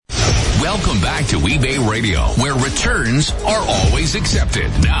Welcome back to eBay Radio, where returns are always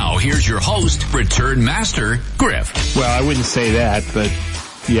accepted. Now, here's your host, Return Master, Griff. Well, I wouldn't say that, but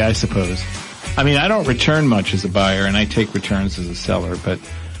yeah, I suppose. I mean, I don't return much as a buyer, and I take returns as a seller, but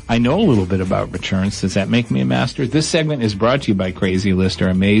I know a little bit about returns. Does that make me a master? This segment is brought to you by Crazy Lister,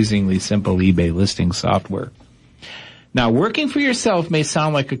 amazingly simple eBay listing software. Now, working for yourself may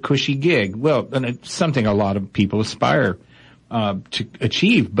sound like a cushy gig. Well, and it's something a lot of people aspire to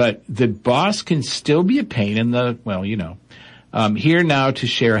achieve, but the boss can still be a pain in the, well, you know. Here now to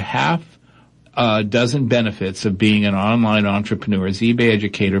share half a dozen benefits of being an online entrepreneur is eBay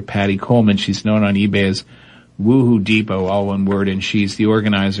educator Patty Coleman. She's known on eBay as whoohoodepot, all one word, and she's the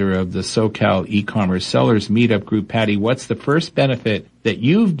organizer of the SoCal Ecommerce Sellers Meetup Group. Patty, what's the first benefit that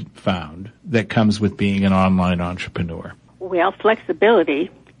you've found that comes with being an online entrepreneur? Well,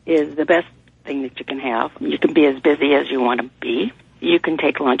 flexibility is the best thing that you can have. You can be as busy as you want to be. You can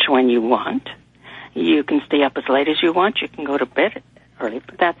take lunch when you want. You can stay up as late as you want. You can go to bed early,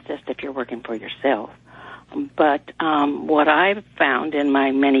 but that's just if you're working for yourself. But what I've found in my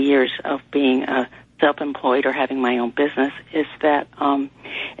many years of being a self-employed or having my own business is that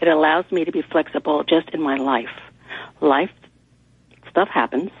it allows me to be flexible just in my life. Life stuff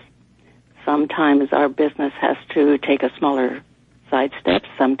happens. Sometimes our business has to take a smaller side step.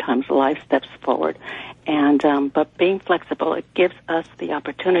 Sometimes life steps forward. And but being flexible, it gives us the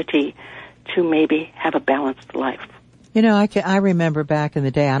opportunity to maybe have a balanced life. You know, I remember back in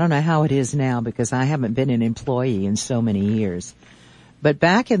the day, I don't know how it is now because I haven't been an employee in so many years. But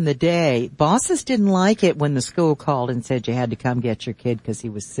back in the day, bosses didn't like it when the school called and said you had to come get your kid because he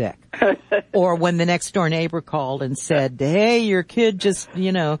was sick. Or when the next door neighbor called and said, hey, your kid just,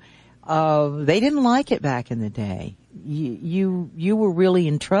 you know, they didn't like it back in the day. You were really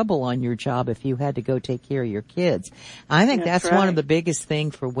in trouble on your job if you had to go take care of your kids. I think that's right. One of the biggest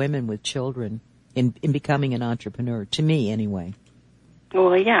things for women with children in becoming an entrepreneur, to me anyway.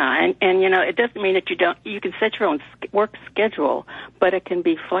 Well, yeah, and you know, it doesn't mean that you can set your own work schedule, but it can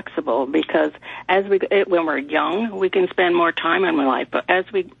be flexible because when we're young, we can spend more time in our life. But as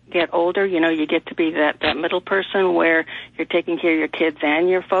we get older, you know, you get to be that middle person where you're taking care of your kids and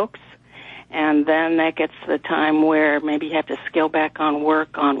your folks. And then that gets to the time where maybe you have to scale back on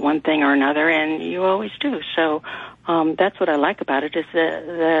work on one thing or another, and you always do. So that's what I like about it is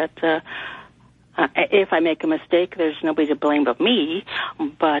that if I make a mistake, there's nobody to blame but me.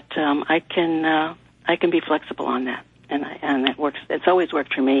 But I can be flexible on that, and it works. It's always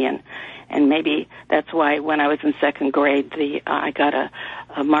worked for me, and maybe that's why when I was in second grade, I got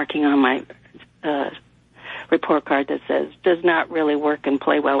a marking on my report card that says does not really work and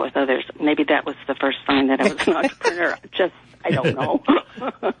play well with others. Maybe that was the first sign that I was an entrepreneur. I don't know.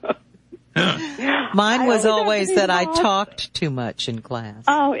 Mine was always that I talked too much in class.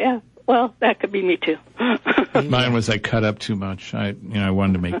 Oh, yeah. Well, that could be me too. Mine was I cut up too much. I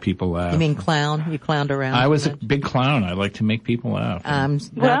wanted to make people laugh. You mean clown? You clowned around? I was a big clown. I like to make people laugh. I'm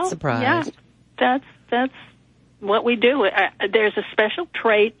not surprised. Yeah, that's what we do. There's a special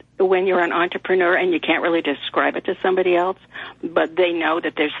trait when you're an entrepreneur, and you can't really describe it to somebody else, but they know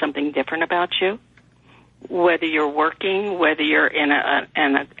that there's something different about you. Whether you're working, whether you're in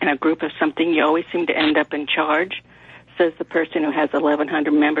a group of something, you always seem to end up in charge, says the person who has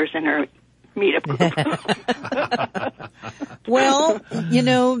 1,100 members in her meetup group. Well, you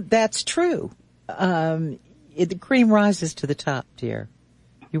know, that's true. The cream rises to the top, dear.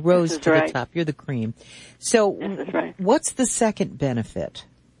 You rose to the top. You're the cream. So what's the second benefit?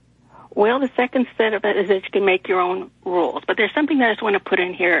 Well, the second set of it is that you can make your own rules. But there's something that I just want to put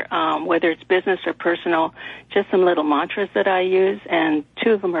in here, whether it's business or personal, just some little mantras that I use, and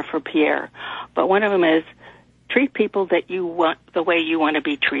two of them are for Pierre. But one of them is treat people that you want the way you want to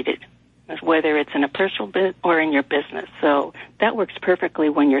be treated, whether it's in a personal bit or in your business. So that works perfectly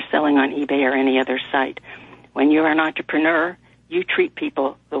when you're selling on eBay or any other site. When you're an entrepreneur, you treat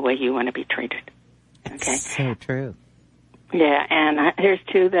people the way you want to be treated. Okay. So true. Yeah, and here's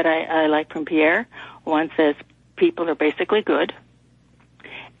two that I like from Pierre. One says, people are basically good.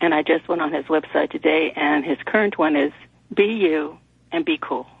 And I just went on his website today, and his current one is, be you and be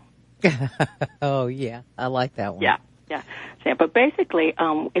cool. Oh, yeah. I like that one. Yeah. So, but basically,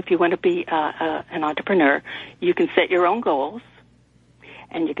 if you want to be an entrepreneur, you can set your own goals,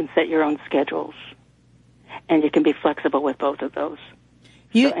 and you can set your own schedules, and you can be flexible with both of those.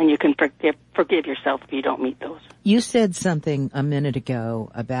 And you can forgive yourself if you don't meet those. You said something a minute ago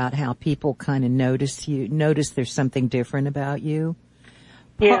about how people kind of notice there's something different about you.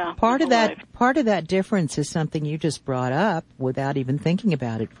 Part of that difference is something you just brought up without even thinking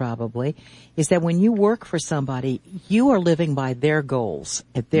about it probably, is that when you work for somebody, you are living by their goals,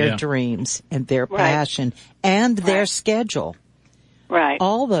 and their dreams, and their passion, and their schedule. Right.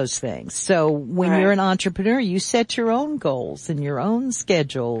 All those things. So when you're an entrepreneur, you set your own goals and your own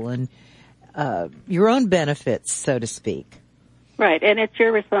schedule and your own benefits, so to speak. Right, and it's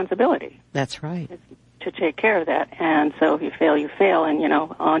your responsibility. That's right. To take care of that. And so if you fail, you fail. And,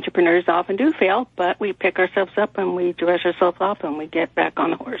 entrepreneurs often do fail, but we pick ourselves up and we dress ourselves up and we get back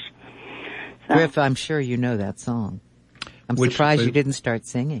on the horse. So. Griff, I'm sure you know that song. I'm surprised you didn't start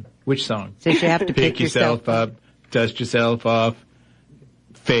singing. Which song? Says you have to pick yourself up, dust yourself off,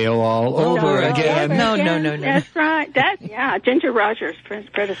 fail all over again. No. That's right. Ginger Rogers, Fred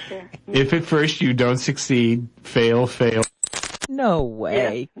Astaire. If at first you don't succeed, fail. No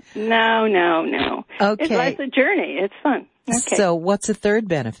way. Yeah. No. Okay. Life's a journey. It's fun. Okay. So what's the third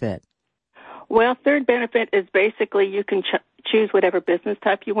benefit? Well, third benefit is basically you can choose whatever business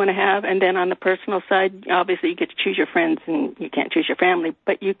type you want to have. And then on the personal side, obviously you get to choose your friends and you can't choose your family,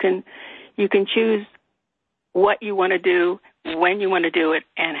 but you can choose what you want to do, when you want to do it,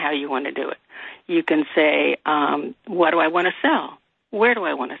 and how you want to do it. You can say, what do I want to sell? Where do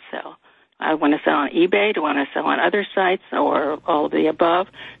I want to sell? I want to sell on eBay. Do I want to sell on other sites or all of the above?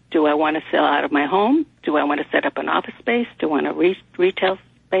 Do I want to sell out of my home? Do I want to set up an office space? Do I want a retail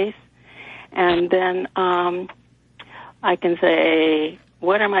space? And then I can say,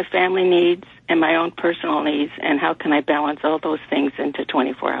 what are my family needs and my own personal needs, and how can I balance all those things into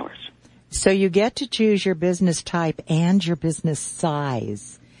 24 hours? So you get to choose your business type and your business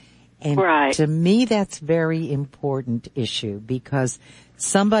size. And to me, that's very important issue because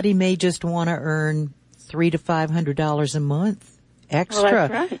somebody may just want to earn $300 to $500 a month extra. Well,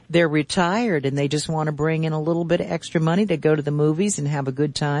 that's right. They're retired and they just want to bring in a little bit of extra money to go to the movies and have a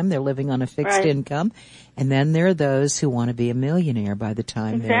good time. They're living on a fixed income. And then there are those who want to be a millionaire by the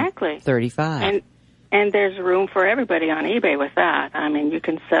time they're 35. And there's room for everybody on eBay with that. I mean, you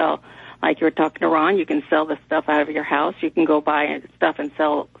can sell, like you were talking to Ron, you can sell the stuff out of your house. You can go buy stuff and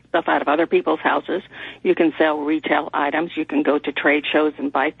sell stuff out of other people's houses. You can sell retail items. You can go to trade shows and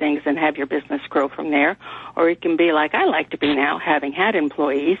buy things and have your business grow from there. Or it can be like I like to be now, having had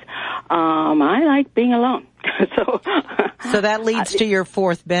employees. I like being alone. So that leads to your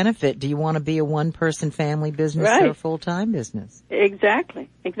fourth benefit. Do you want to be a one-person family business or a full-time business? Exactly.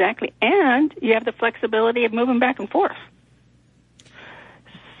 And you have the flexibility of moving back and forth.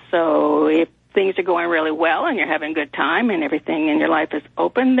 So if things are going really well and you're having a good time and everything in your life is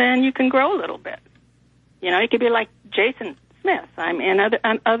open, then you can grow a little bit. You could be like Jason Smith.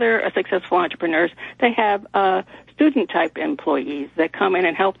 And other successful entrepreneurs, they have student-type employees that come in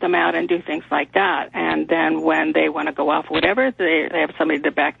and help them out and do things like that. And then when they want to go off whatever, they have somebody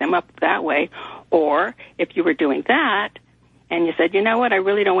to back them up that way. Or if you were doing that, and you said, you know what, I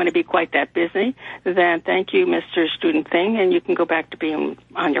really don't want to be quite that busy, then thank you, Mr. Student Thing, and you can go back to being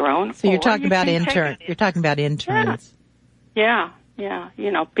on your own. So you're talking about interns. You're talking about interns. Yeah.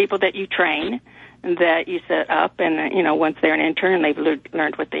 People that you train, that you set up, and, once they're an intern, they've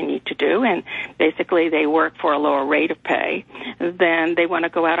learned what they need to do, and basically they work for a lower rate of pay. Then they want to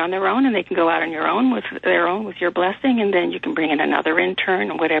go out on their own, and they can go out on your own with your blessing, and then you can bring in another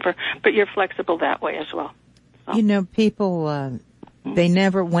intern or whatever, but you're flexible that way as well. People, they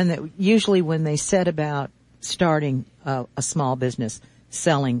never, usually when they set about starting a small business,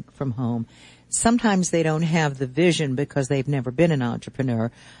 selling from home, sometimes they don't have the vision because they've never been an entrepreneur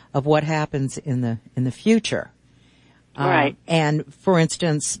of what happens in the future. Right. And for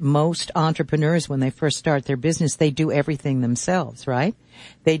instance, most entrepreneurs, when they first start their business, they do everything themselves, right?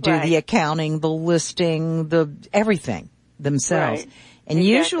 They do the accounting, the listing, everything themselves. Right. And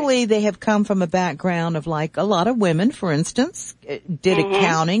usually they have come from a background of, like a lot of women, for instance, did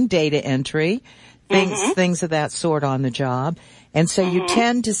accounting, data entry, things of that sort on the job. And so you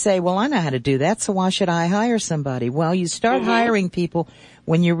tend to say, well, I know how to do that, so why should I hire somebody? Well, you start hiring people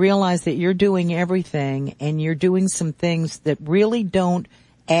when you realize that you're doing everything and you're doing some things that really don't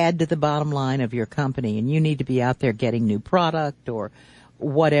add to the bottom line of your company, and you need to be out there getting new product or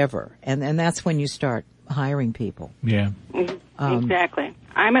whatever. And that's when you start hiring people. Yeah. Exactly.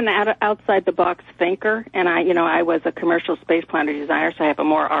 I'm an outside-the-box thinker, and I was a commercial space planner designer, so I have a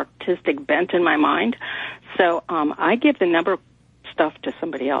more artistic bent in my mind. So I give the number stuff to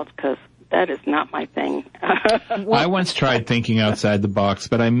somebody else because that is not my thing. I once tried thinking outside the box,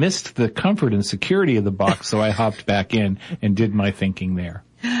 but I missed the comfort and security of the box, so I hopped back in and did my thinking there.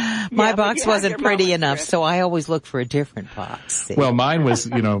 My box wasn't pretty enough, so I always look for a different box. See? Well, mine was,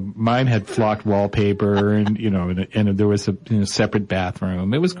 mine had flocked wallpaper and, and there was a separate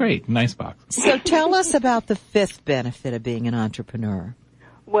bathroom. It was great. Nice box. So tell us about the fifth benefit of being an entrepreneur.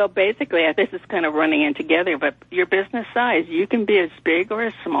 Well, basically, this is kind of running in together, but your business size, you can be as big or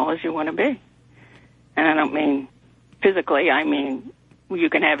as small as you want to be. And I don't mean physically, I mean you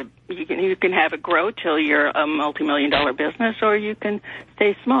can have it grow till you're a multi-million-dollar business, or you can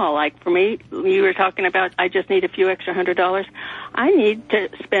stay small. Like for me, you were talking about I just need a few extra $100. I need to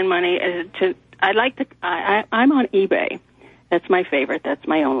spend money I'm on eBay. That's my favorite. That's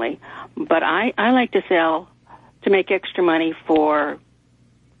my only. But I like to sell to make extra money for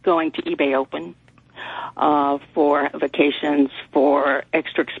going to eBay Open, for vacations, for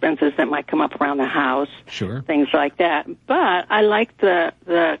extra expenses that might come up around the house, sure, things like that. But I like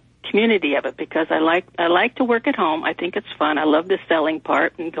the community of it because I like to work at home. I think it's fun. I love the selling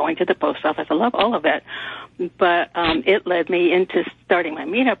part and going to the post office. I love all of it. But it led me into starting my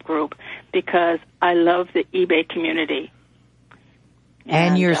meetup group because I love the eBay community.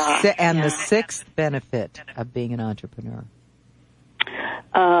 And the sixth benefit of being an entrepreneur.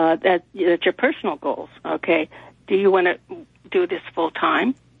 That's your personal goals. Okay, do you want to do this full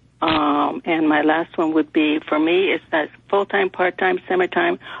time? And my last one would be for me is that full time, part time,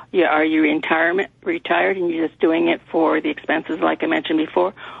 semi-time. Are you retired and you're just doing it for the expenses, like I mentioned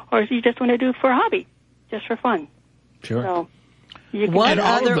before, or do you just want to do it for a hobby, just for fun? Sure. So what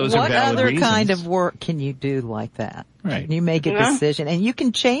other kind of work can you do like that? Right. You make a decision, and you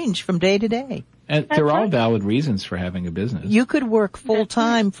can change from day to day. And they're all valid reasons for having a business. You could work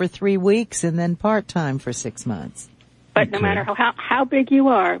full-time for 3 weeks and then part-time for 6 months. But no matter how big you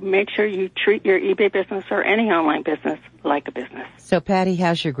are, make sure you treat your eBay business or any online business like a business. So, Patty,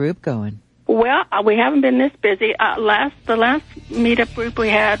 how's your group going? Well, we haven't been this busy. The last meetup group we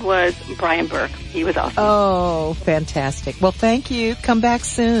had was Brian Burke. He was awesome. Oh, fantastic. Well, thank you. Come back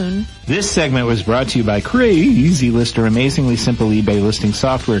soon. This segment was brought to you by Crazy Lister, amazingly simple eBay listing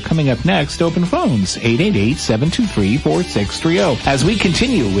software. Coming up next, open phones, 888-723-4630. As we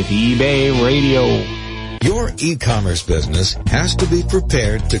continue with eBay Radio. Your e-commerce business has to be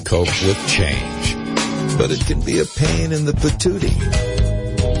prepared to cope with change. But it can be a pain in the patootie.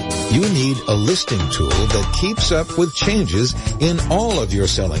 You need a listing tool that keeps up with changes in all of your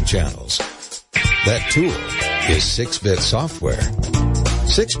selling channels. That tool is 6-Bit Software.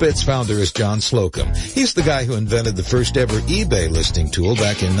 6-Bit's founder is John Slocum. He's the guy who invented the first ever eBay listing tool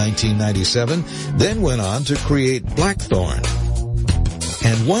back in 1997, then went on to create Blackthorn.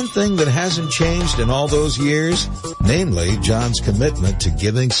 And one thing that hasn't changed in all those years, namely John's commitment to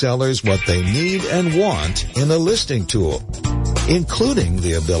giving sellers what they need and want in a listing tool, including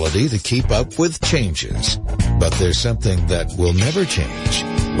the ability to keep up with changes. But there's something that will never change.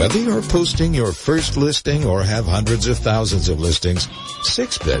 Whether you're posting your first listing or have hundreds of thousands of listings,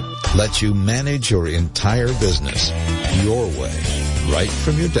 6-Bit lets you manage your entire business your way, right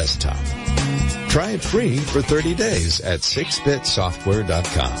from your desktop. Try it free for 30 days at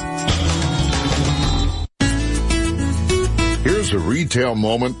 6bitsoftware.com. Here's a Retail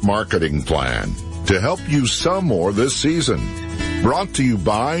Moment marketing plan to help you sell more this season. Brought to you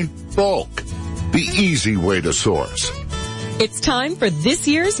by Bulk, the easy way to source. It's time for this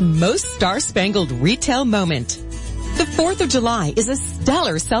year's most star-spangled retail moment. The 4th of July is a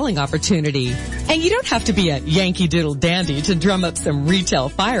stellar selling opportunity, and you don't have to be a Yankee Doodle dandy to drum up some retail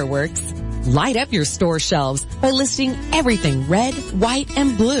fireworks. Light up your store shelves by listing everything red, white,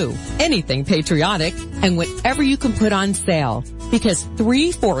 and blue, anything patriotic, and whatever you can put on sale, because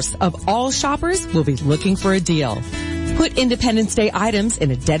 3/4 of all shoppers will be looking for a deal. Put Independence Day items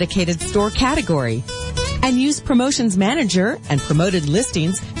in a dedicated store category, and use Promotions Manager and promoted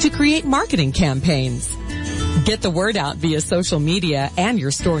listings to create marketing campaigns. Get the word out via social media and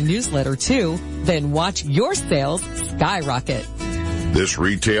your store newsletter too, then watch your sales skyrocket. This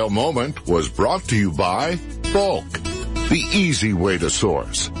Retail Moment was brought to you by Bulk, the easy way to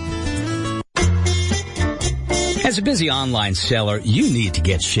source. As a busy online seller, you need to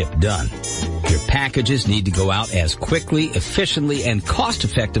get ship done. Your packages need to go out as quickly, efficiently, and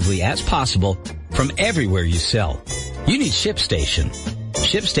cost-effectively as possible from everywhere you sell. You need ShipStation.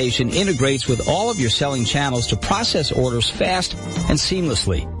 ShipStation integrates with all of your selling channels to process orders fast and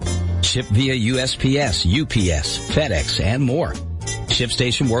seamlessly. Ship via USPS, UPS, FedEx, and more.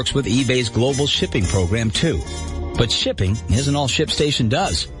 ShipStation works with eBay's global shipping program too. But shipping isn't all ShipStation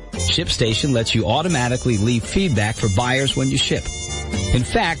does. ShipStation lets you automatically leave feedback for buyers when you ship. In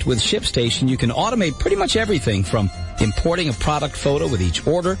fact, with ShipStation, you can automate pretty much everything from importing a product photo with each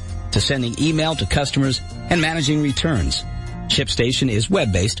order to sending email to customers and managing returns. ShipStation is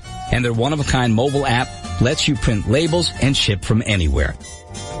web-based, and their one-of-a-kind mobile app lets you print labels and ship from anywhere.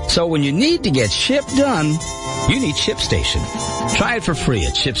 So when you need to get ship done, you need ShipStation. Try it for free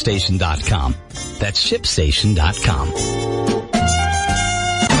at ShipStation.com. That's ShipStation.com.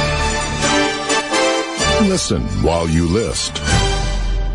 Listen while you list.